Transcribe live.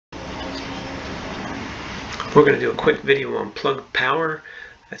We're going to do a quick video on Plug Power.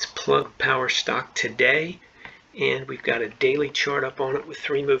 That's Plug Power stock today, and we've got a daily chart up on it with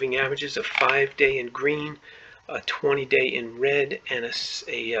three moving averages: a 5-day in green, a 20-day in red, and a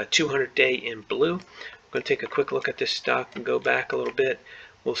 200-day in blue. We're going to take a quick look at this stock and go back a little bit.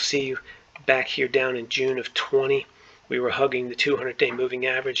 We'll see back here down in June of 20, we were hugging the 200-day moving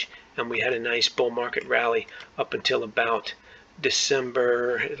average, and we had a nice bull market rally up until about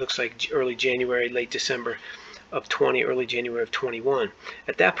December. It looks like early January, late December of 20, early January of 21.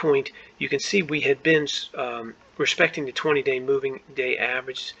 At that point, you can see we had been respecting the 20-day moving day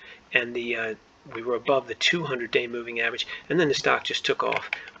average, and we were above the 200-day moving average, and then the stock just took off.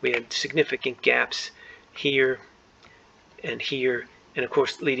 We had significant gaps here and here, and of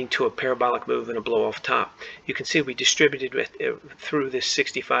course leading to a parabolic move and a blow off top. You can see we distributed through this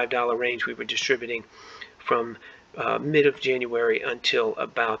 $65 range. We were distributing from mid of January until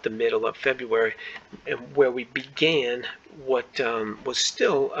about the middle of February, where we began what was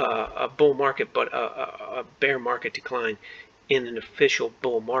still a bull market, but a bear market decline in an official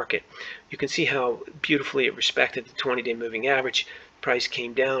bull market. You can see how beautifully it respected the 20-day moving average. Price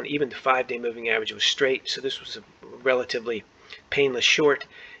came down. Even the 5-day moving average was straight, so this was a relatively painless short.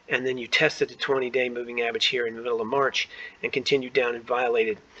 And then you tested the 20-day moving average here in the middle of March and continued down and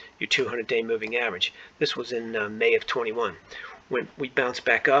violated your 200-day moving average. This was in May of 21. When we bounced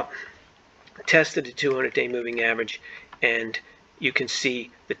back up, tested the 200-day moving average, and you can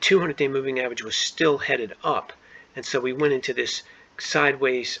see the 200-day moving average was still headed up. And so we went into this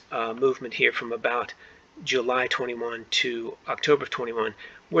sideways movement here from about July 21 to October 21,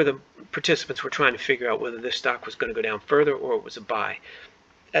 where the participants were trying to figure out whether this stock was going to go down further or it was a buy.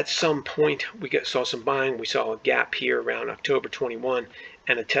 At some point, we saw some buying. We saw a gap here around October 21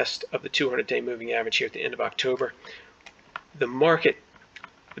 and a test of the 200-day moving average here at the end of October. The market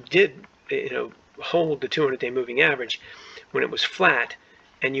did, hold the 200-day moving average when it was flat,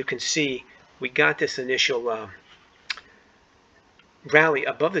 and you can see we got this initial rally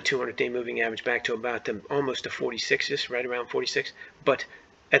above the 200-day moving average back to about almost to 46, right around 46. But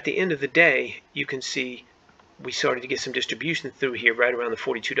at the end of the day, you can see we started to get some distribution through here right around the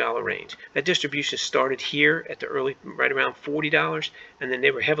 $42 range. That distribution started here at the early, right around $40, and then they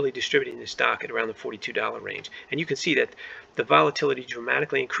were heavily distributing the stock at around the $42 range. And you can see that the volatility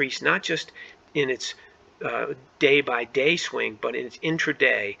dramatically increased, not just in its day-by-day swing, but in its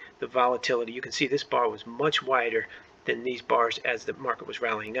intraday, the volatility. You can see this bar was much wider than these bars as the market was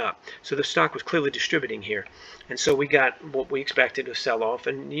rallying up. So the stock was clearly distributing here. And so we got what we expected, a sell-off.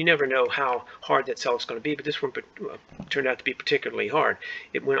 And you never know how hard that sell-off is going to be, but this one turned out to be particularly hard.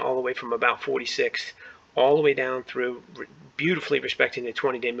 It went all the way from about 46 all the way down through, beautifully respecting the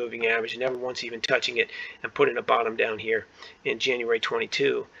 20-day moving average, never once even touching it, and putting a bottom down here in January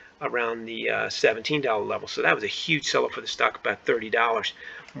 22 around the $17 level. So that was a huge sell-off for the stock, about $30,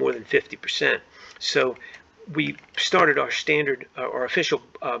 more than 50%. So we started our standard, our official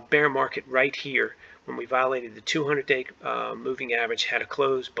bear market right here when we violated the 200-day moving average, had a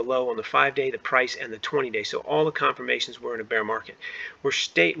close below on the 5-day, the price, and the 20-day. So all the confirmations were in a bear market. We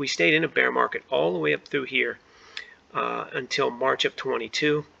stayed in a bear market all the way up through here until March of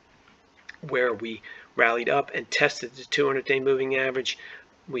 22, where we rallied up and tested the 200-day moving average.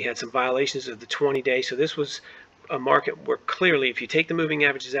 We had some violations of the 20-day. So this was a market where clearly, if you take the moving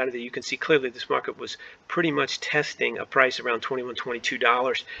averages out of there, you can see clearly this market was pretty much testing a price around $21,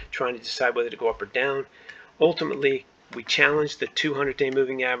 $22, trying to decide whether to go up or down. Ultimately, we challenged the 200-day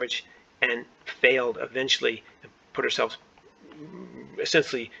moving average and failed eventually, and put ourselves,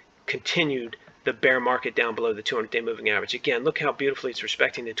 essentially continued the bear market down below the 200-day moving average. Again, look how beautifully it's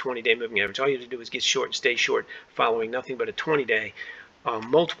respecting the 20-day moving average. All you have to do is get short and stay short, following nothing but a 20-day.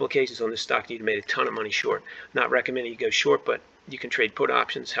 Multiple occasions on this stock, you'd made a ton of money short. Not recommending you go short, but you can trade put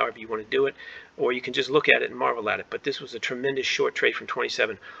options however you want to do it, or you can just look at it and marvel at it. But this was a tremendous short trade from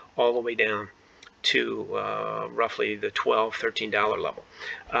 27 all the way down to roughly the $12, $13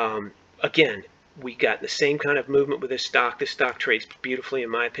 level. Again, we got the same kind of movement with this stock. This stock trades beautifully,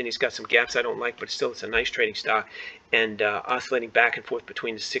 in my opinion. It's got some gaps I don't like, but still it's a nice trading stock, and oscillating back and forth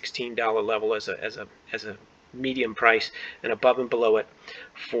between the $16 level as a medium price and above and below it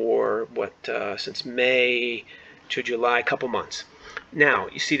for since May to July, a couple months. Now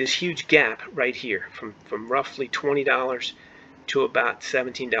you see this huge gap right here from roughly $20 to about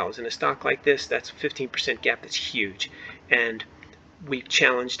 $17. In a stock like this, that's a 15% gap. That's huge, and we've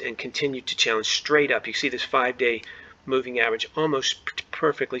challenged and continued to challenge straight up. You see this 5-day moving average almost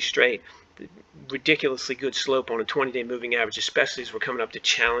perfectly straight. Ridiculously good slope on a 20-day moving average, especially as we're coming up to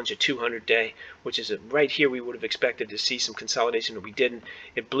challenge a 200-day, which is right here we would have expected to see some consolidation, but we didn't.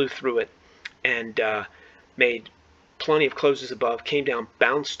 It blew through it, and made plenty of closes above, came down,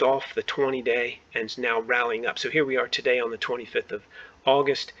 bounced off the 20-day, and is now rallying up. So here we are today on the 25th of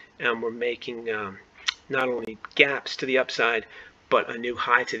August, and we're making not only gaps to the upside, but a new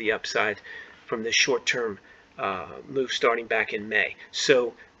high to the upside from this short-term move starting back in May.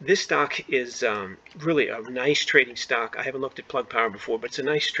 So this stock is really a nice trading stock. I haven't looked at Plug Power before, but it's a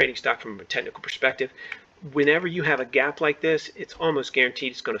nice trading stock from a technical perspective. Whenever you have a gap like this, it's almost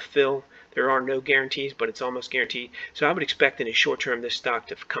guaranteed it's going to fill. There are no guarantees, but it's almost guaranteed. So I would expect in the short term this stock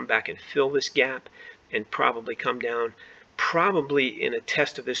to come back and fill this gap and probably come down, probably in a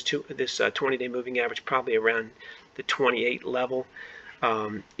test of this 20-day moving average, probably around the 28 level.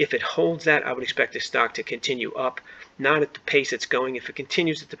 If it holds that, I would expect this stock to continue up, not at the pace it's going. If it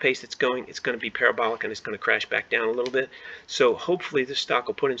continues at the pace it's going to be parabolic and it's going to crash back down a little bit. So hopefully this stock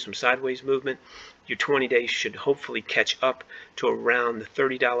will put in some sideways movement. Your 20 days should hopefully catch up to around the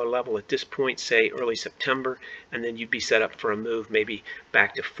 $30 level at this point, say early September, and then you'd be set up for a move maybe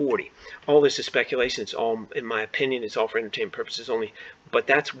back to 40. All this is speculation. It's all, in my opinion, it's all for entertainment purposes only, but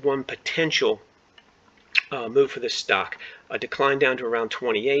that's one potential move for this stock. A decline down to around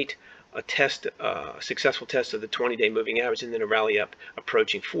 28, a successful test of the 20-day moving average, and then a rally up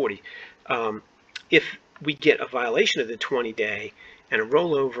approaching 40. If we get a violation of the 20-day and a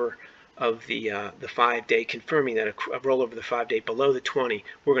rollover of the 5-day, confirming that a rollover of the 5-day below the 20,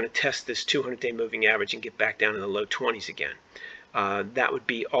 we're going to test this 200-day moving average and get back down in the low 20s again. That would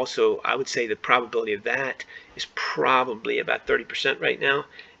be also, I would say the probability of that is probably about 30% right now,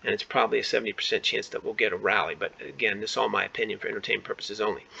 and it's probably a 70% chance that we'll get a rally. But again, this is all my opinion for entertainment purposes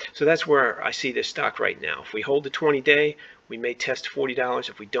only. So that's where I see this stock right now. If we hold the 20-day, we may test $40.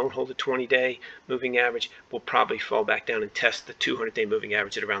 If we don't hold the 20-day moving average, we'll probably fall back down and test the 200-day moving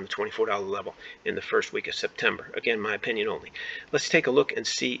average at around the $24 level in the first week of September. Again, my opinion only. Let's take a look and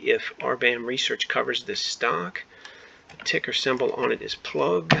see if RBAM Research covers this stock. The ticker symbol on it is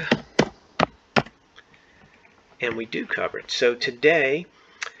plug, and we do cover it. So today,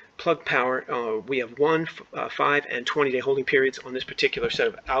 Plug Power, we have 1, 5, and 20-day holding periods on this particular set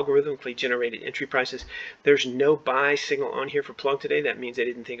of algorithmically generated entry prices. There's no buy signal on here for Plug today. That means they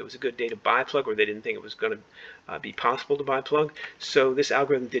didn't think it was a good day to buy Plug, or they didn't think it was going to be possible to buy Plug. So this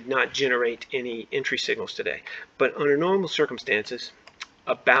algorithm did not generate any entry signals today. But under normal circumstances,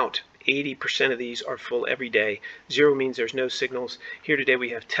 about 80% of these are full every day. 0 means there's no signals. Here today we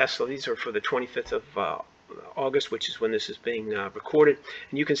have Tesla. These are for the 25th of August, which is when this is being recorded.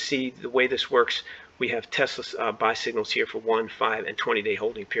 And you can see the way this works. We have Tesla's buy signals here for 1, 5, and 20-day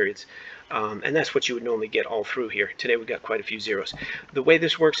holding periods. And that's what you would normally get all through here. Today we got quite a few zeros. The way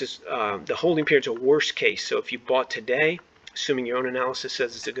this works is the holding periods are worst case. So if you bought today, assuming your own analysis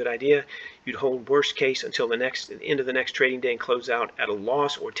says it's a good idea, you'd hold worst case until the end of the next trading day and close out at a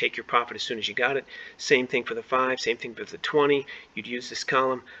loss, or take your profit as soon as you got it. Same thing for the 5, same thing for the 20. You'd use this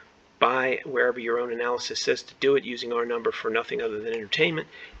column, buy wherever your own analysis says to do it, using our number for nothing other than entertainment,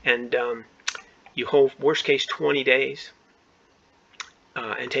 and you hold worst case 20 days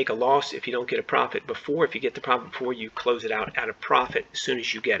and take a loss if you don't get a profit before. If you get the profit before, you close it out at a profit as soon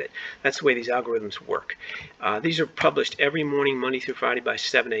as you get it. That's the way these algorithms work. These are published every morning, Monday through Friday by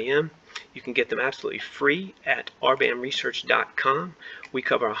 7 a.m. You can get them absolutely free at rbamresearch.com. We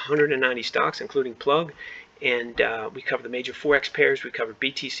cover 190 stocks, including Plug, and we cover the major forex pairs. We cover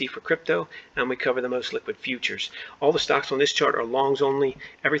BTC for crypto, and we cover the most liquid futures. All the stocks on this chart are longs only.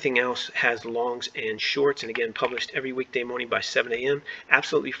 Everything else has longs and shorts, and again, published every weekday morning by 7 a.m.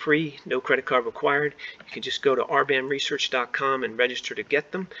 Absolutely free, no credit card required. You can just go to rbamresearch.com and register to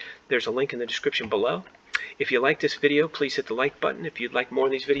get them. There's a link in the description below. If you like this video, please hit the like button. If you'd like more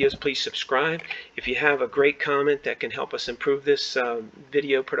of these videos, please subscribe. If you have a great comment that can help us improve this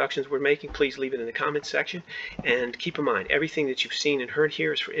video productions we're making, please leave it in the comments section. And keep in mind, everything that you've seen and heard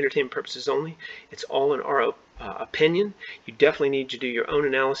here is for entertainment purposes only. It's all in our opinion. You definitely need to do your own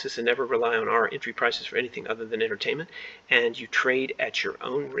analysis and never rely on our entry prices for anything other than entertainment. And you trade at your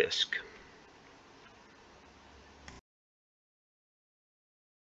own risk.